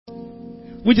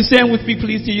Would you stand with me,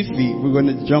 please, to your feet? We're going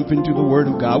to jump into the Word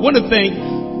of God. I want to thank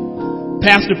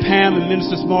Pastor Pam and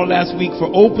Minister Small last week for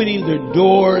opening their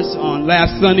doors on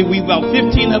last Sunday. We about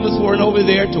 15 of us were over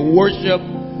there to worship,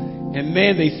 and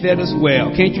man, they fed us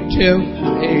well. Can't you tell?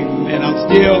 Amen. I'm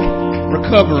still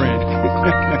recovering.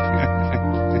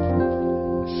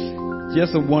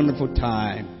 Just a wonderful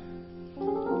time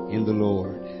in the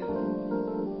Lord.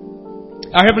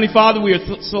 Our Heavenly Father, we are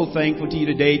so thankful to you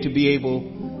today to be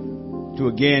able to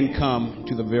again come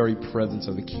to the very presence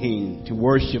of the King, to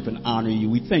worship and honor you.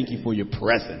 We thank you for your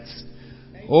presence.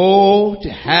 Oh, to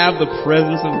have the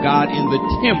presence of God in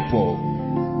the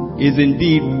temple is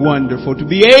indeed wonderful. To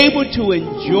be able to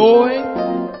enjoy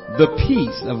the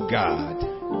peace of God,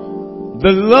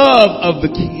 the love of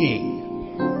the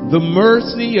King, the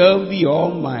mercy of the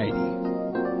Almighty.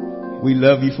 We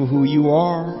love you for who you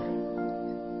are.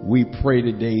 We pray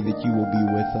today that you will be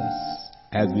with us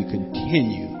as we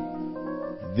continue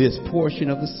this portion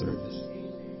of the service.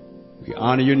 We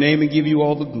honor your name and give you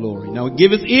all the glory. Now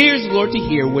give us ears, Lord, to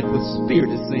hear what the Spirit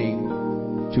is saying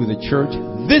to the church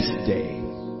this day.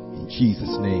 In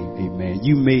Jesus' name, amen.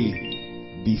 You may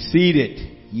be seated.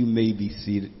 You may be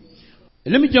seated.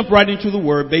 And let me jump right into the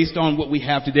Word based on what we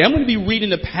have today. I'm going to be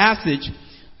reading passages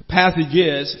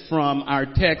from our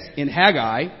text in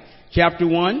Haggai, chapter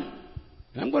 1.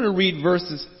 And I'm going to read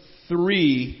verses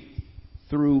 3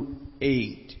 through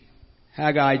 8.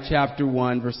 Haggai chapter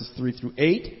 1 verses 3 through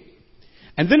 8.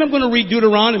 And then I'm going to read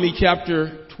Deuteronomy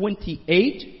chapter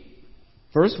 28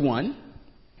 verse 1.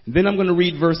 And then I'm going to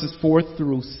read verses 4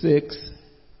 through 6.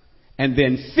 And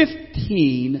then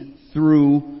 15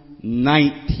 through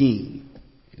 19.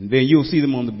 And then you'll see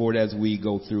them on the board as we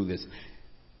go through this.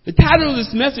 The title of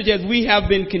this message as we have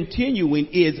been continuing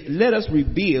is Let Us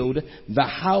Rebuild the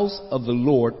House of the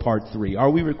Lord Part 3. Are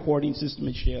we recording, Sister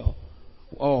Michelle?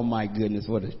 Oh my goodness,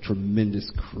 what a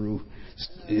tremendous crew.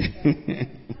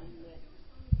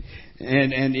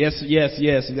 and yes,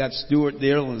 we got Stuart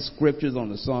there on the scriptures, on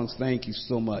the songs. Thank you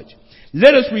so much.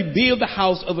 Let us rebuild the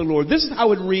house of the Lord. This is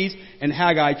how it reads in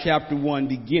Haggai chapter 1,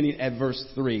 beginning at verse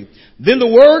 3. Then the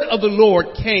word of the Lord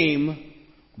came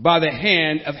by the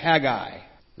hand of Haggai,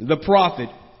 the prophet.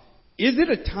 Is it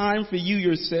a time for you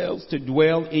yourselves to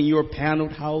dwell in your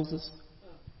paneled houses?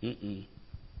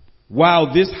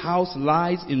 While this house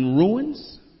lies in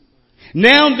ruins?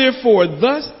 Now therefore,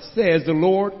 thus says the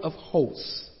Lord of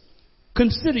hosts,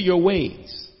 consider your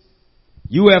ways.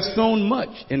 You have sown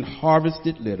much and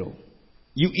harvested little.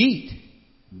 You eat,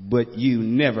 but you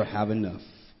never have enough.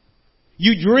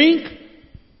 You drink,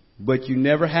 but you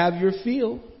never have your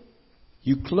fill.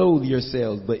 You clothe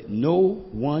yourselves, but no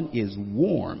one is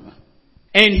warm.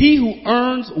 And he who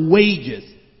earns wages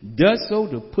does so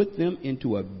to put them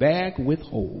into a bag with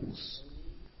holes.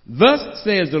 Thus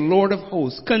says the Lord of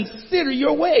hosts, consider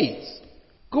your ways.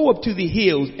 Go up to the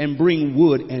hills and bring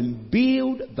wood and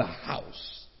build the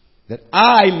house, that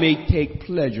I may take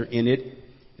pleasure in it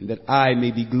and that I may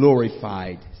be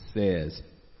glorified, says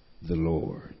the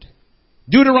Lord.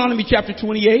 Deuteronomy chapter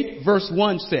 28 verse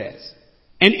 1 says,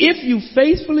 and if you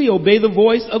faithfully obey the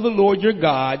voice of the Lord your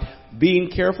God,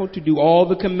 being careful to do all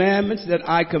the commandments that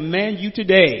I command you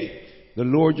today, the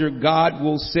Lord your God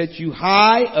will set you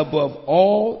high above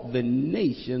all the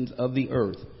nations of the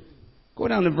earth. Go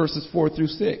down to verses 4 through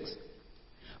 6.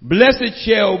 Blessed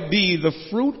shall be the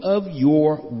fruit of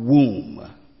your womb,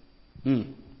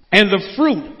 and the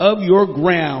fruit of your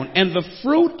ground, and the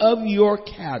fruit of your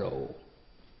cattle,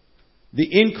 the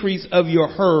increase of your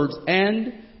herds,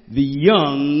 and the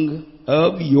young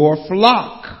of your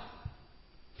flock.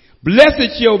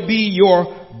 Blessed shall be your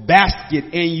basket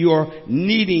and your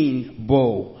kneading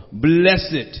bowl.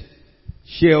 Blessed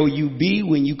shall you be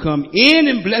when you come in,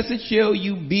 and blessed shall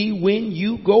you be when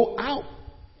you go out.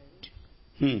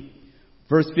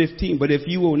 Verse 15, but if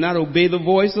you will not obey the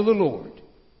voice of the Lord,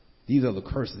 these are the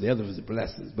curses, the others are the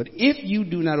blessings. But if you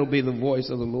do not obey the voice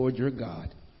of the Lord your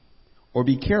God, or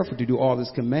be careful to do all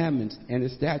his commandments and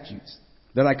his statutes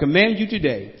that I command you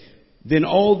today, then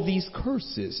all these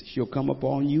curses shall come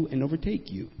upon you and overtake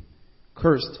you.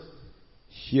 Cursed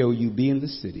shall you be in the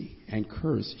city, and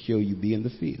cursed shall you be in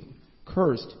the field.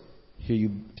 Cursed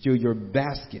shall your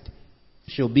basket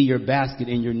shall be your basket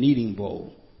and your kneading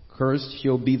bowl. Cursed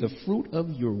shall be the fruit of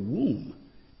your womb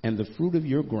and the fruit of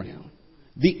your ground,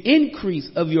 the increase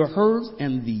of your herds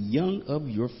and the young of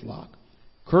your flock.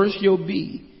 Cursed shall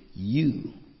be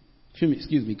you.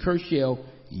 Cursed shall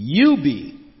you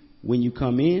be when you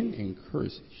come in, and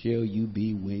cursed shall you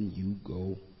be when you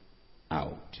go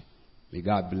out. May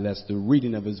God bless the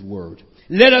reading of his word.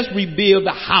 Let us rebuild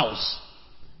the house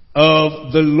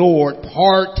of the Lord,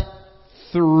 part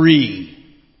 3.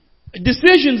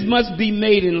 Decisions must be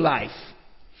made in life.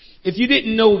 If you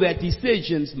didn't know that,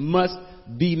 decisions must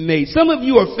be made. Some of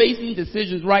you are facing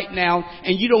decisions right now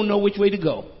and you don't know which way to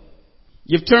go.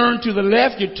 You've turned to the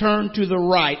left, you've turned to the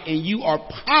right, and you are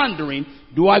pondering,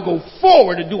 do I go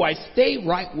forward or do I stay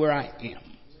right where I am?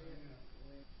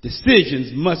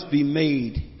 Decisions must be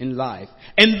made in life.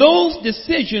 And those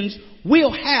decisions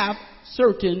will have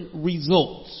certain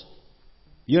results.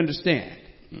 You understand?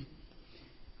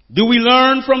 Do we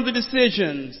learn from the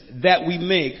decisions that we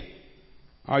make?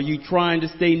 Are you trying to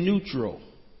stay neutral?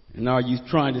 And are you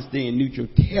trying to stay in neutral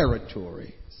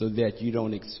territory so that you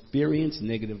don't experience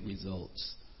negative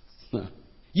results?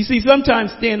 You see,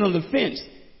 sometimes staying on the fence,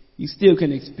 you still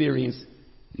can experience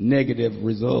negative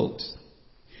results.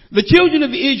 The children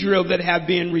of Israel that have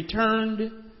been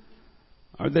returned,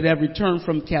 or that have returned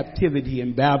from captivity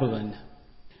in Babylon,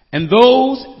 and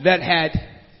those that had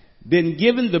been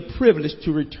given the privilege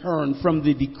to return from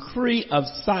the decree of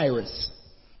Cyrus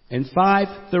in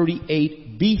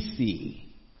 538 BC,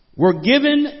 were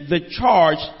given the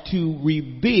charge to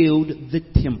rebuild the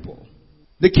temple.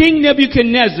 The king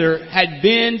Nebuchadnezzar had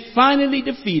been finally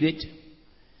defeated.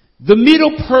 The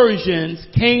Medo-Persians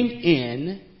came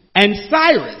in, and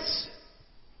Cyrus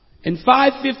in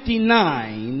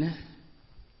 559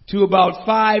 to about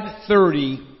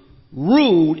 530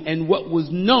 ruled in what was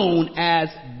known as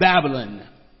Babylon.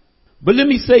 But let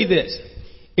me say this.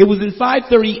 It was in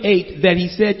 538 that he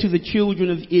said to the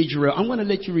children of Israel, I'm going to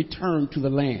let you return to the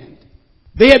land.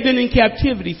 They had been in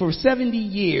captivity for 70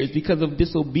 years because of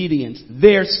disobedience.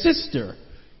 Their sister,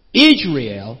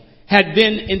 Israel, had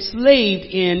been enslaved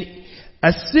in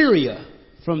Assyria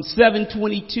from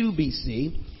 722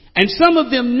 BC. And some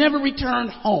of them never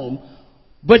returned home.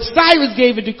 But Cyrus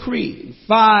gave a decree in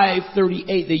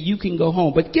 538 that you can go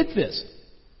home. But get this.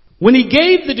 When he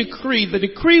gave the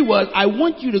decree was, I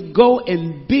want you to go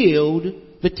and build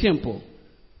the temple.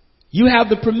 You have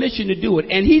the permission to do it.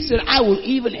 And he said, I will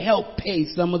even help pay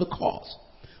some of the costs.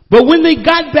 But when they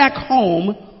got back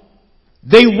home,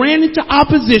 they ran into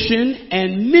opposition,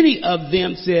 and many of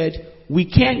them said, we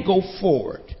can't go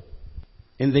forward.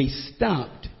 And they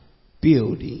stopped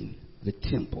building the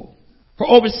temple. For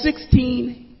over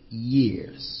 16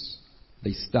 years,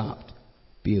 they stopped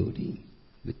building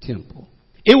the temple.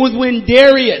 It was when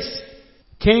Darius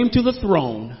came to the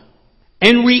throne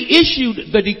and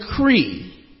reissued the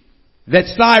decree that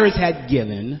Cyrus had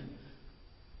given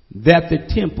that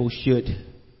the temple should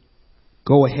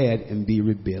go ahead and be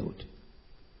rebuilt.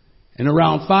 And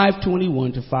around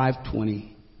 521 to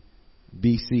 520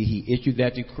 BC, he issued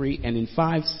that decree, and in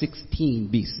 516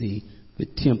 BC, the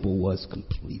temple was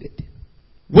completed.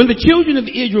 When the children of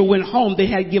Israel went home, they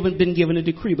had been given a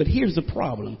decree. But here's the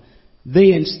problem.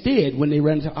 They instead, when they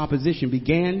ran into opposition,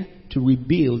 began to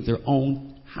rebuild their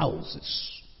own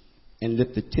houses and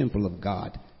let the temple of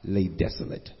God lay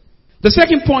desolate. The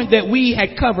second point that we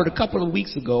had covered a couple of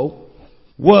weeks ago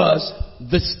was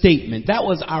the statement. That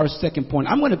was our second point.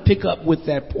 I'm going to pick up with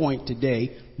that point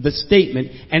today, the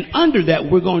statement. And under that,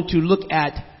 we're going to look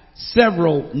at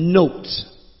several notes.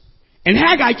 In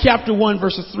Haggai chapter 1,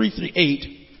 verses 3 through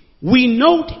 8, we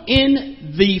note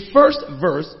in the first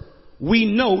verse, we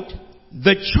note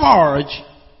the charge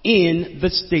in the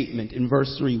statement. In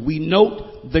verse 3, we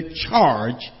note the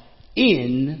charge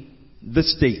in the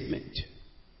statement.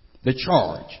 The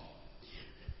charge.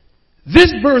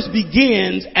 This verse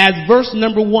begins as verse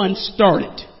number 1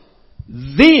 started.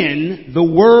 Then the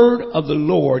word of the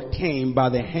Lord came by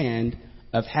the hand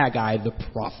of Haggai the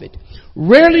prophet.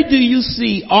 Rarely do you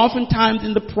see, oftentimes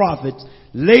in the prophets,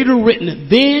 later written,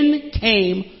 then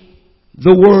came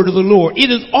the word of the Lord. It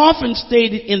is often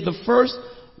stated in the first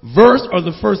verse or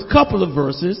the first couple of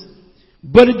verses,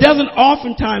 but it doesn't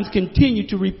oftentimes continue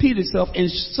to repeat itself in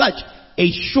such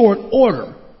a short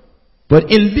order.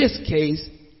 But in this case,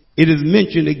 it is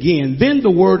mentioned again. Then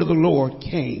the word of the Lord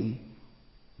came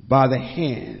by the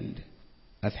hand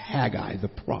of Haggai the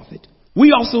prophet.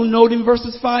 We also note in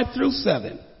verses 5 through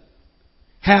 7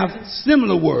 have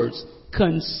similar words.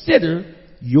 Consider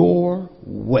your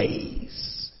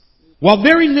ways. While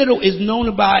very little is known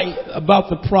about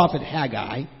the prophet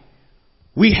Haggai,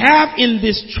 we have in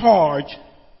this charge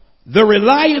the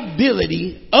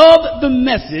reliability of the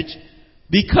message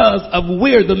because of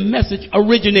where the message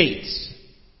originates.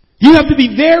 You have to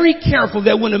be very careful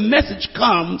that when a message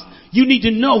comes, you need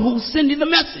to know who's sending the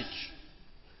message.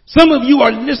 Some of you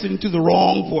are listening to the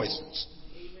wrong voices.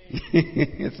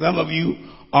 Some of you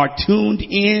are tuned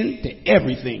in to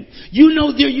everything. You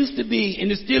know, there used to be,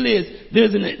 and it still is,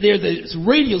 there's a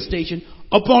radio station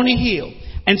up on a hill.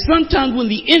 And sometimes when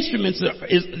the instruments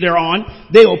they're on,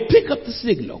 they will pick up the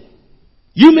signal.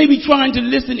 You may be trying to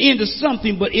listen into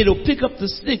something, but it'll pick up the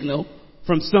signal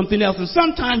from something else. And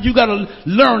sometimes you got to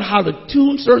learn how to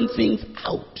tune certain things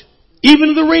out.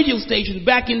 Even the radio stations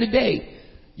back in the day,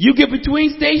 you get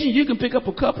between stations, you can pick up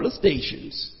a couple of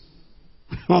stations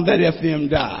on that FM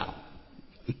dial.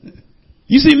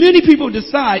 You see, many people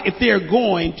decide if they're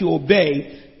going to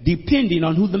obey depending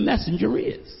on who the messenger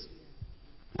is.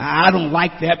 I don't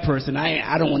like that person.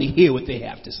 I don't want to hear what they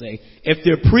have to say. If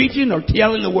they're preaching or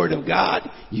telling the word of God,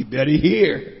 you better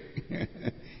hear.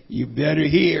 You better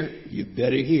hear. You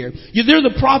better hear. There's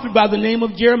a prophet by the name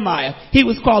of Jeremiah. He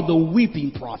was called the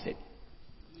weeping prophet.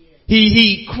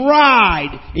 He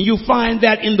cried, and you'll find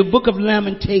that in the book of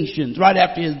Lamentations, right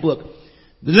after his book.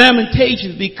 The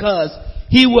Lamentations, because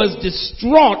he was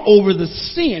distraught over the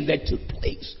sin that took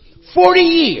place. 40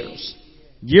 years,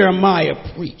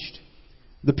 Jeremiah preached.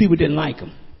 The people didn't like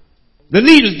him. The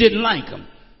leaders didn't like him.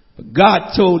 But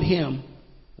God told him,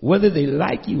 whether they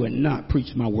like you or not,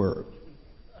 preach my word.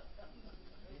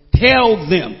 Tell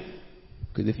them.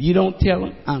 Because if you don't tell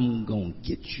them, I'm going to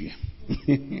get you.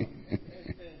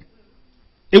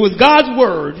 It was God's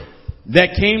word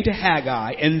that came to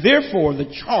Haggai, and therefore the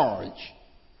charge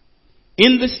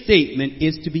in the statement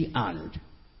is to be honored.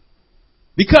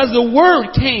 Because the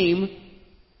word came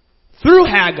through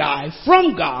Haggai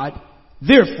from God,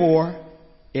 therefore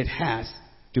it has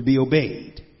to be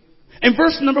obeyed. In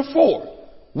verse number 4,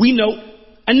 we note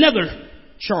another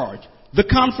charge, the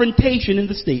confrontation in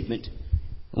the statement.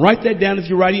 Write that down if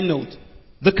you're writing notes.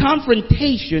 The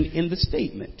confrontation in the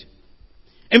statement.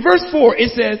 In verse 4, it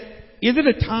says, is it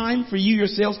a time for you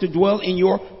yourselves to dwell in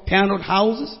your paneled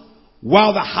houses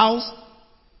while the house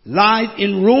lies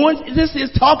in ruins? This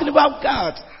is talking about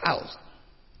God's house.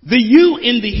 The you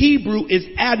in the Hebrew is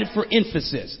added for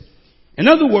emphasis. In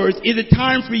other words, is it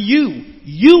time for you?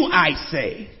 You, I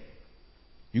say.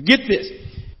 You get this.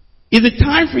 Is it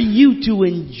time for you to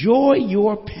enjoy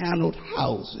your paneled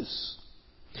houses?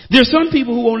 There are some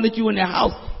people who won't let you in their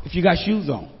house if you got shoes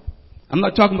on. I'm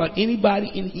not talking about anybody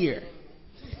in here.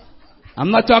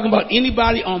 I'm not talking about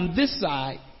anybody on this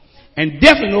side, and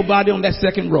definitely nobody on that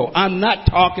second row. I'm not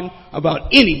talking about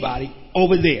anybody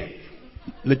over there.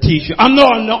 Letitia. I'm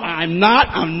not.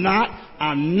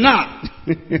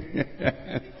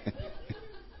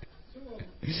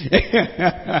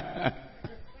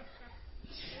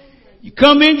 You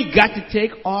come in, you got to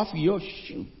take off your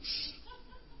shoes.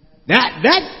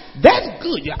 That's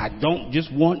good. I don't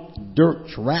just want dirt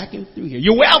tracking through here.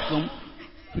 You're welcome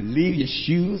to leave your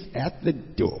shoes at the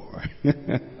door.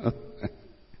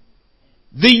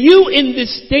 The you in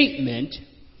this statement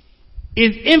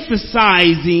is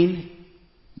emphasizing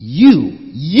you.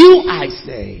 You, I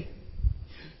say.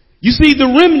 You see, the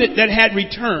remnant that had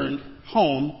returned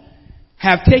home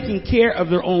have taken care of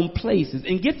their own places.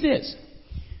 And get this.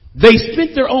 They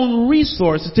spent their own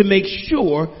resources to make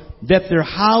sure that their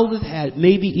houses had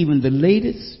maybe even the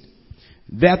latest,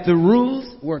 that the roofs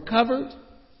were covered,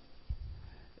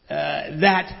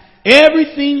 that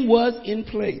everything was in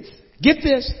place. Get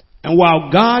this. And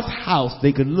while God's house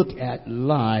they could look at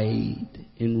lied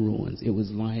in ruins. It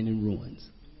was lying in ruins.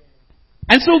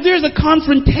 And so there's a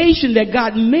confrontation that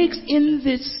God makes in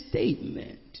this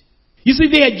statement. You see,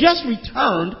 they had just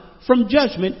returned from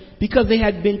judgment because they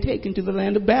had been taken to the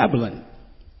land of Babylon.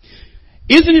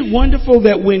 Isn't it wonderful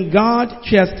that when God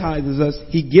chastises us,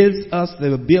 He gives us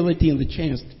the ability and the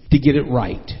chance to get it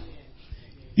right?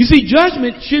 You see,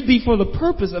 judgment should be for the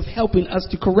purpose of helping us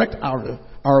to correct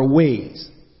our ways.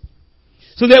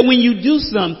 So that when you do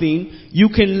something, you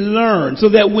can learn. So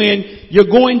that when you're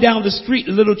going down the street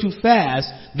a little too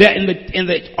fast, that and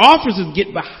the officers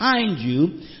get behind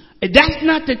you, that's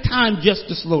not the time just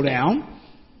to slow down.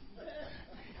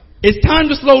 It's time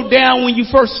to slow down when you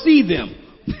first see them.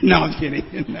 No, I'm kidding.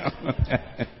 No.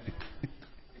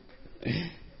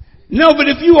 No, but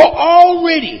if you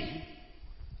already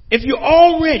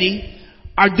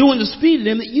are doing the speed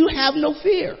limit, you have no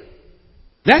fear.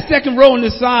 That second row on the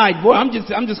side, boy, I'm just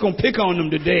going to pick on them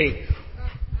today.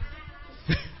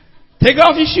 Take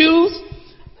off your shoes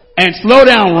and slow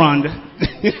down, Rhonda.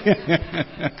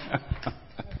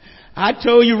 I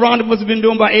told you Rhonda must have been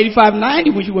doing about 85,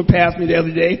 90 when she went past me the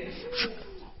other day.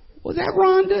 Was that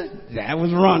Rhonda? That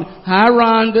was Rhonda. Hi,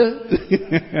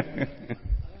 Rhonda.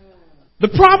 The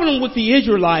problem with the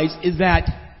Israelites is that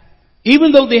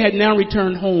even though they had now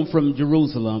returned home from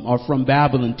Jerusalem or from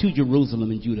Babylon to Jerusalem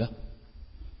and Judah,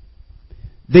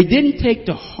 they didn't take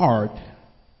to heart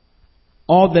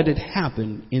all that had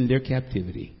happened in their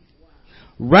captivity.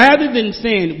 Rather than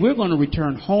saying, we're going to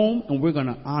return home and we're going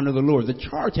to honor the Lord, the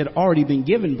charge had already been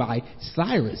given by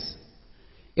Cyrus.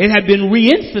 It had been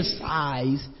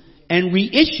reemphasized and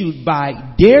reissued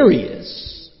by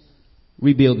Darius,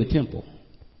 rebuild the temple.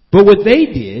 But what they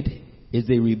did is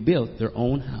they rebuilt their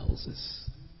own houses.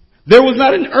 There was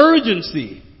not an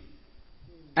urgency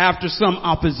after some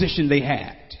opposition they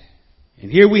had.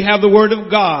 And here we have the word of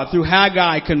God through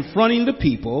Haggai confronting the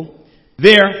people.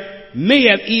 There may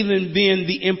have even been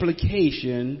the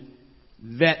implication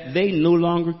that they no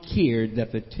longer cared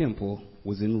that the temple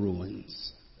was in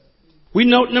ruins. We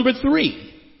note number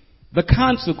 3, the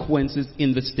consequences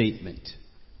in the statement.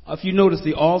 If you notice,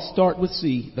 they all start with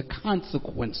C, the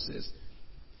consequences.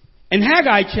 In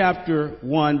Haggai chapter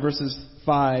 1, verses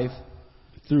 5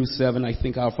 through 7, I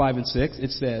think, 5 and 6,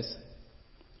 it says,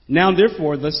 now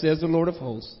therefore, thus says the Lord of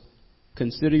hosts,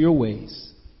 consider your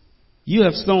ways. You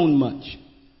have sown much,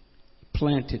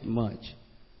 planted much,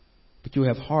 but you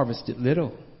have harvested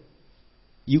little.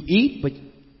 You eat, but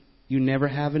you never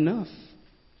have enough.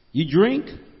 You drink,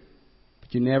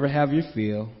 but you never have your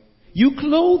fill. You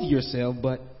clothe yourself,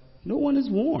 but no one is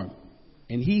warm.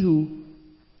 And he who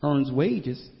earns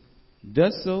wages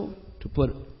does so to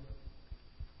put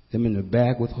them in a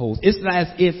bag with holes. It's as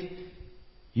if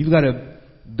you've got a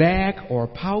bag or a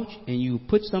pouch and you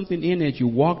put something in as you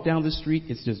walk down the street,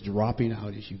 it's just dropping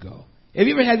out as you go. Have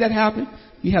you ever had that happen?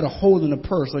 You had a hole in the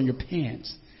purse on your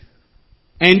pants.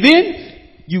 And then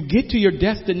you get to your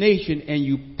destination and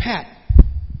you panic.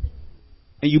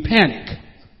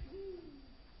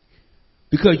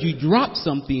 Because you dropped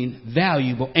something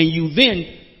valuable and you then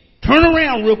turn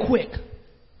around real quick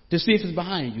to see if it's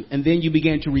behind you. And then you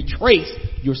begin to retrace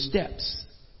your steps.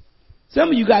 Some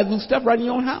of you guys lose stuff right in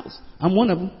your own house. I'm one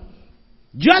of them.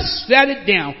 Just set it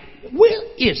down. Where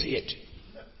is it?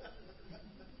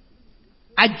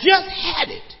 I just had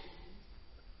it.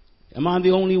 Am I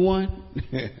the only one?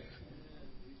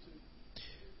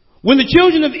 When the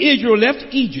children of Israel left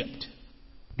Egypt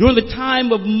during the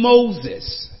time of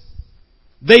Moses,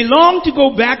 they longed to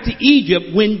go back to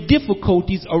Egypt when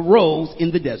difficulties arose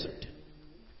in the desert.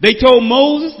 They told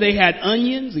Moses they had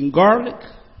onions and garlic.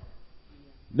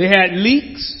 They had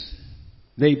leeks.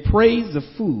 They praised the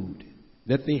food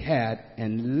that they had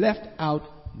and left out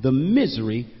the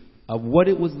misery of what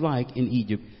it was like in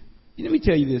Egypt. Let me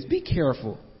tell you this. Be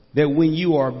careful that when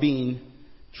you are being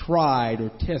tried or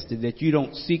tested, that you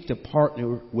don't seek to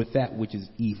partner with that which is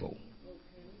evil.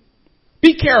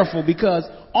 Be careful, because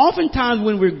oftentimes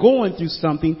when we're going through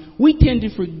something, we tend to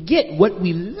forget what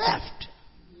we left.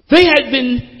 They had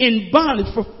been in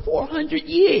bondage for 400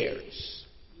 years.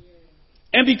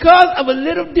 And because of a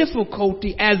little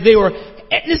difficulty, as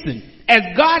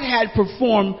God had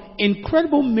performed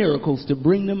incredible miracles to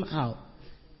bring them out,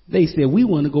 they said, we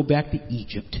want to go back to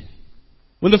Egypt.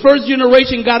 When the first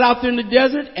generation got out there in the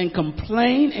desert and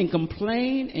complained,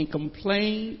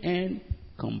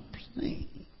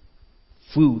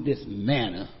 food, this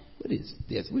manna. What is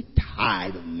this? We're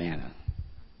tired of manna.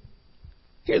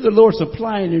 Here's the Lord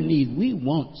supplying their needs. We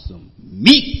want some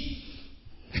meat.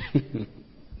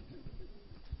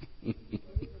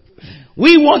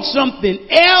 We want something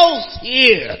else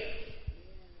here.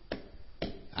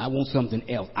 I want something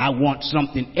else. I want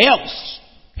something else.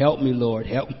 Help me, Lord.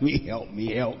 Help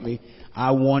me.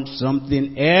 I want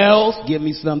something else. Give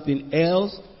me something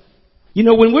else. You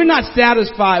know, when we're not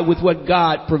satisfied with what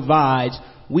God provides,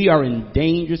 we are in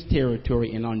dangerous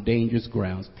territory and on dangerous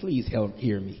grounds. Please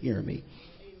hear me.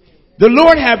 The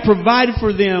Lord had provided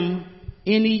for them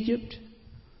in Egypt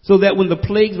so that when the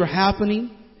plagues were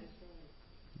happening,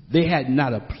 they had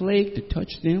not a plague to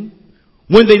touch them.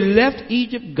 When they left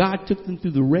Egypt, God took them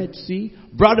through the Red Sea,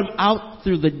 brought them out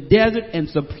through the desert, and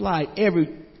supplied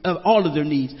all of their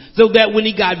needs. So that when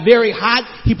it got very hot,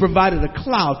 He provided a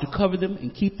cloud to cover them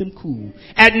and keep them cool.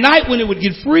 At night, when it would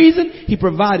get freezing, He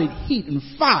provided heat and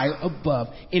fire above.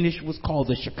 And it was called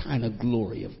the Shekinah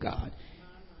glory of God.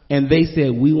 And they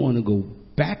said, we want to go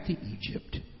back to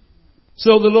Egypt.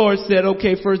 So the Lord said,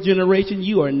 okay, first generation,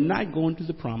 you are not going to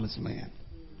the promised land.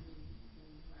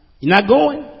 You're not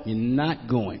going? You're not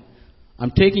going. I'm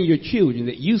taking your children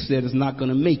that you said is not going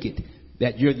to make it,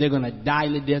 that they're going to die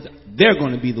in the desert. They're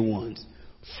going to be the ones.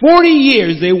 40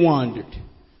 years they wandered.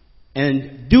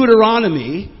 And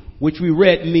Deuteronomy, which we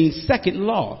read, means second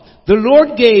law. The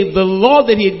Lord gave the law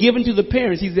that He had given to the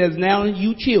parents. He says, now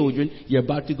you children, you're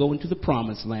about to go into the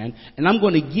promised land, and I'm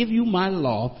going to give you my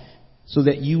law so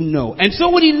that you know. And so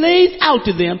what He lays out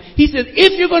to them, He says,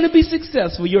 if you're going to be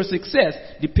successful, your success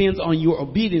depends on your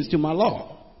obedience to my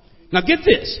law. Now get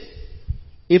this.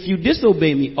 If you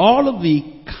disobey me, all of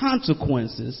the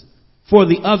consequences for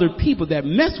the other people that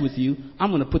mess with you,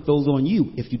 I'm going to put those on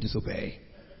you if you disobey.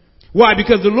 Why?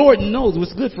 Because the Lord knows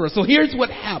what's good for us. So here's what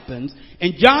happens.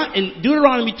 In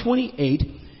Deuteronomy 28,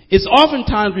 It's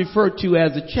oftentimes referred to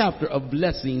as a chapter of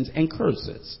blessings and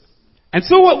curses. And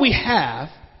so what we have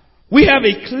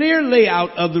a clear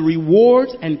layout of the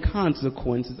rewards and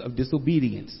consequences of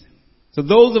disobedience. So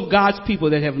those of God's people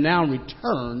that have now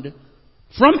returned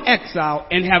from exile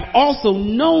and have also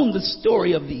known the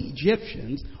story of the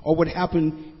Egyptians, or what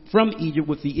happened from Egypt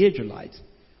with the Israelites.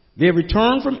 They have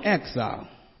returned from exile,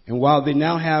 and while they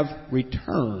now have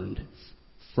returned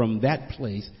from that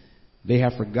place, they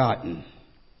have forgotten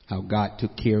how God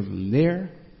took care of them there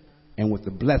and what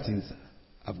the blessings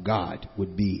of God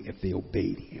would be if they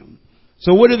obeyed him.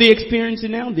 So what are they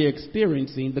experiencing now? They're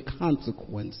experiencing the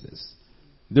consequences.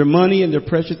 Their money and their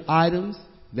precious items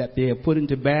that they have put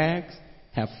into bags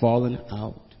have fallen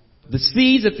out. The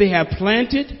seeds that they have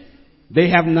planted, they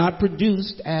have not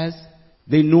produced as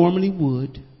they normally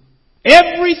would.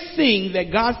 Everything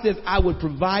that God says I would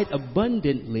provide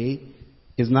abundantly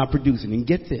is not producing. And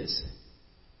get this,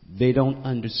 they don't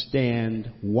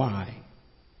understand why,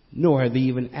 nor have they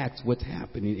even asked what's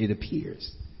happening, it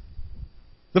appears.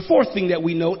 The fourth thing that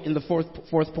we note in the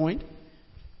fourth point,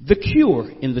 the cure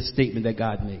in the statement that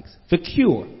God makes. The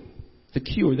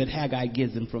cure that Haggai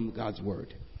gives them from God's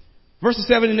word. Verses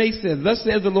 7 and 8 says, "Thus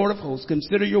says the Lord of hosts,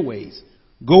 consider your ways.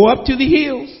 Go up to the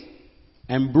hills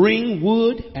and bring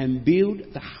wood and build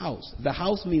the house." The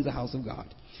house means the house of God.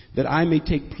 "That I may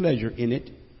take pleasure in it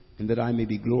and that I may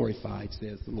be glorified,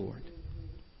 says the Lord."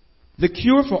 The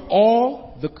cure for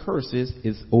all the curses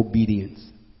is obedience.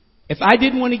 If I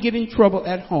didn't want to get in trouble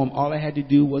at home, all I had to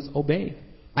do was obey.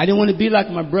 I didn't want to be like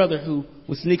my brother who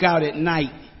would sneak out at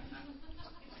night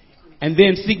and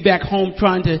then sneak back home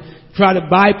trying to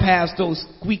bypass those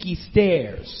squeaky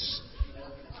stairs.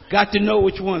 Got to know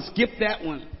which one. Skip that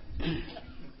one.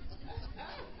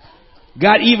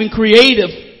 Got even creative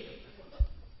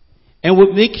and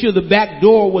would make sure the back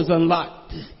door was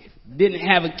unlocked. Didn't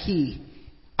have a key.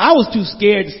 I was too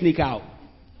scared to sneak out.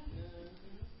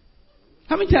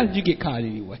 How many times did you get caught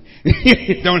anyway?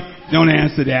 Don't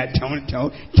answer that.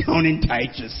 Don't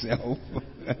entice yourself.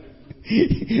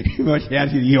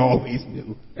 You always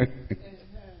knew.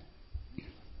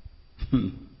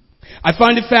 I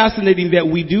find it fascinating that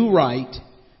we do right,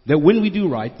 that when we do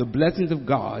right, the blessings of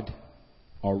God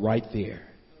are right there.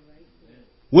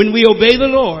 When we obey the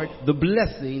Lord, the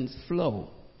blessings flow.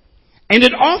 And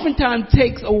it oftentimes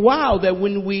takes a while that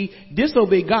when we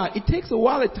disobey God, it takes a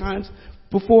while at times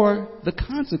before the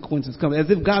consequences come. As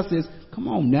if God says, come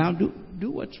on now,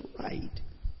 do what's right.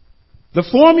 The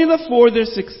formula for their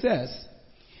success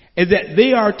is that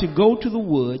they are to go to the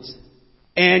woods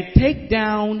and take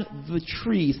down the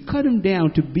trees, cut them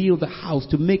down to build the house,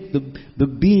 to make the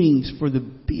beams for the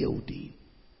building.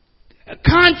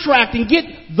 Contract and get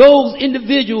those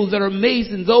individuals that are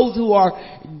masons, those who are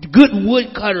good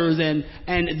woodcutters,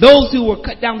 and those who will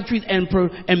cut down the trees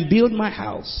and build my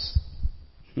house.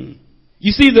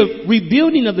 You see, the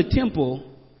rebuilding of the temple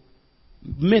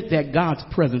meant that God's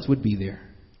presence would be there.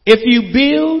 If you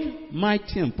build my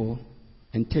temple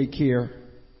and take care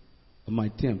of my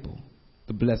temple,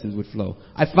 the blessings would flow.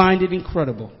 I find it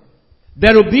incredible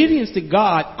that obedience to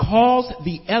God caused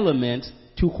the elements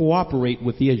to cooperate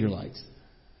with the Israelites.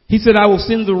 He said, I will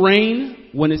send the rain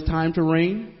when it's time to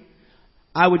rain.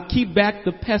 I would keep back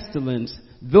the pestilence.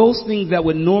 Those things that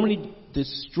would normally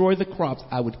destroy the crops,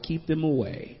 I would keep them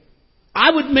away.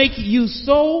 I would make you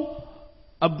so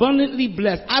abundantly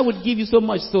blessed. I would give you so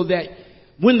much so that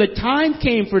when the time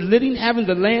came for having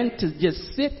the land to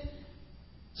just sit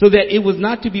so that it was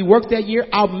not to be worked that year,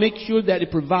 I'll make sure that it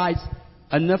provides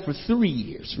enough for 3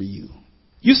 years for you.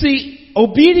 You see,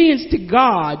 obedience to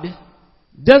God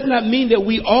does not mean that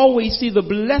we always see the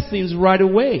blessings right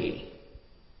away.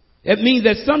 It means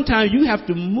that sometimes you have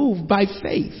to move by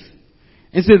faith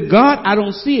and say, God, I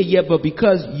don't see it yet, but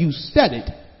because you said it,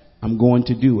 I'm going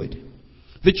to do it.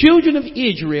 The children of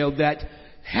Israel that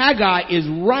Haggai is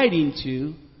writing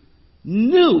to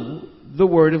knew the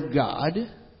word of God.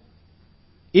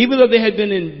 Even though they had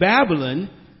been in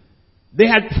Babylon, they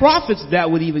had prophets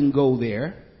that would even go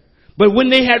there. But when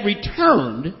they had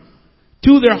returned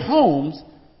to their homes,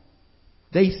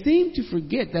 they seemed to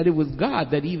forget that it was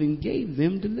God that even gave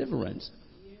them deliverance.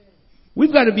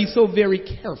 We've got to be so very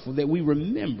careful that we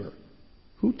remember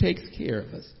who takes care of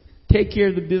us. Take care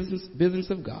of the business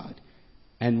of God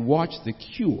and watch the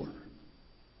cure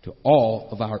to all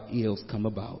of our ills come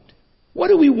about. What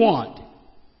do we want?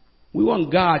 We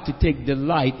want God to take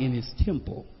delight in his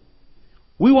temple.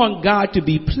 We want God to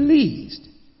be pleased.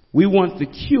 We want the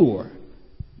cure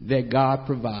that God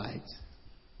provides.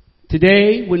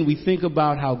 Today, when we think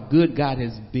about how good God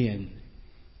has been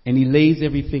and he lays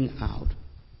everything out,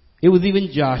 it was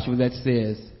even Joshua that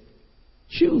says,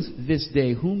 Choose this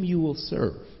day whom you will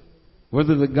serve,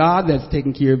 whether the God that's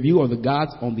taking care of you or the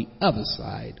gods on the other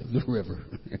side of the river.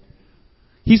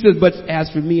 He says, but as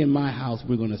for me and my house,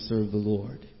 we're going to serve the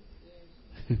Lord.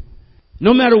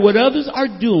 No matter what others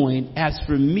are doing, as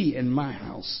for me and my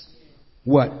house,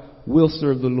 what? We'll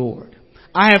serve the Lord.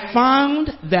 I have found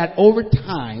that over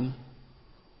time,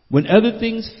 when other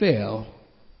things fail,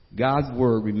 God's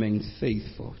word remains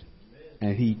faithful,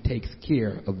 and he takes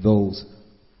care of those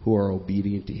who are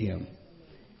obedient to him.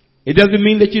 It doesn't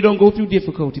mean that you don't go through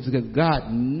difficulties, because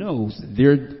God knows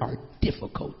there are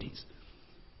difficulties.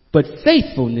 But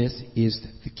faithfulness is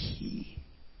the key.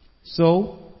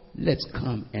 So let's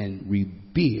come and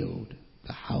rebuild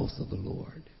the house of the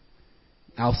Lord.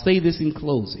 I'll say this in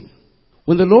closing.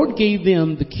 When the Lord gave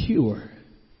them the cure,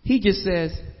 he just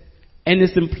says, and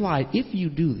it's implied, if you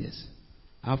do this,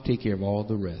 I'll take care of all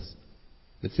the rest.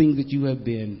 The things that you have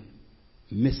been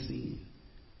missing,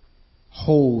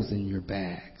 holes in your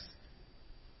bags,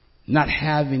 not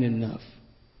having enough,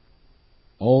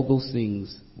 all those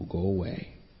things will go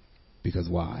away. Because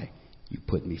why? You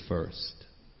put me first.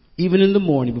 Even in the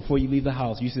morning before you leave the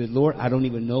house, you said, Lord, I don't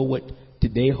even know what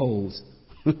today holds.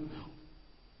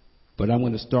 But I'm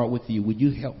going to start with you. Would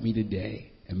you help me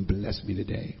today and bless me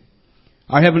today?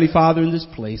 Our Heavenly Father, in this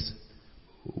place,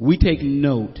 we take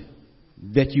note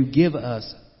that you give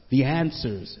us the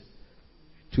answers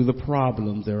to the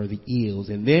problems or the ills.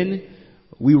 And then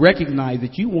we recognize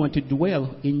that you want to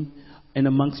dwell in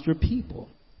amongst your people.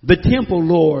 The temple,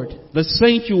 Lord, the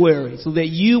sanctuary, so that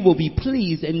you will be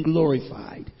pleased and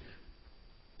glorified.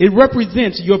 It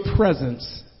represents your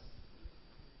presence.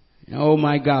 Oh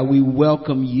my God, we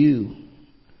welcome you.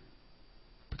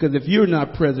 Because if you're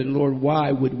not present, Lord,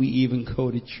 why would we even go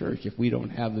to church if we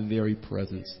don't have the very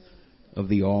presence of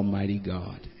the Almighty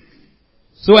God?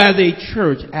 So as a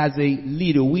church, as a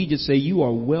leader, we just say you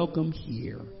are welcome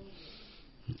here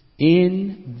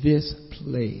in this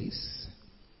place.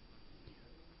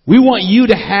 We want you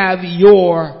to have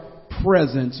your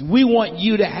presence. We want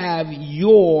you to have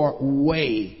your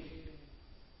way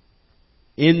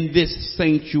in this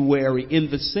sanctuary,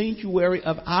 in the sanctuary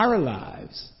of our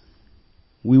lives.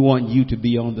 We want you to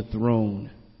be on the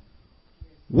throne.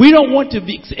 We don't want to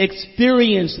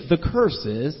experience the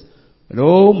curses, but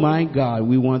oh my God,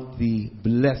 we want the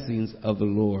blessings of the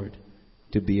Lord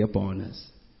to be upon us.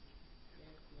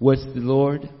 What's the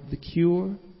Lord? The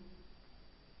cure?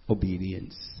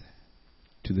 Obedience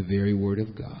to the very word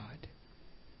of God.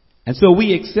 And so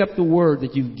we accept the word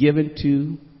that you've given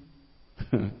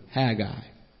to Haggai.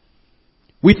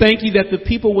 We thank you that the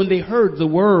people, when they heard the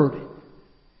word,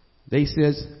 they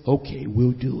says, okay,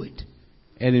 we'll do it.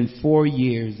 And in 4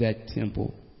 years, that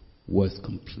temple was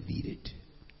completed,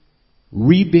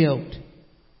 rebuilt,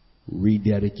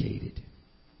 rededicated.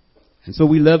 And so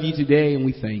we love you today and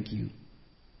we thank you.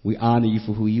 We honor you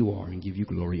for who you are and give you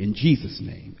glory. In Jesus'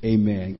 name, amen.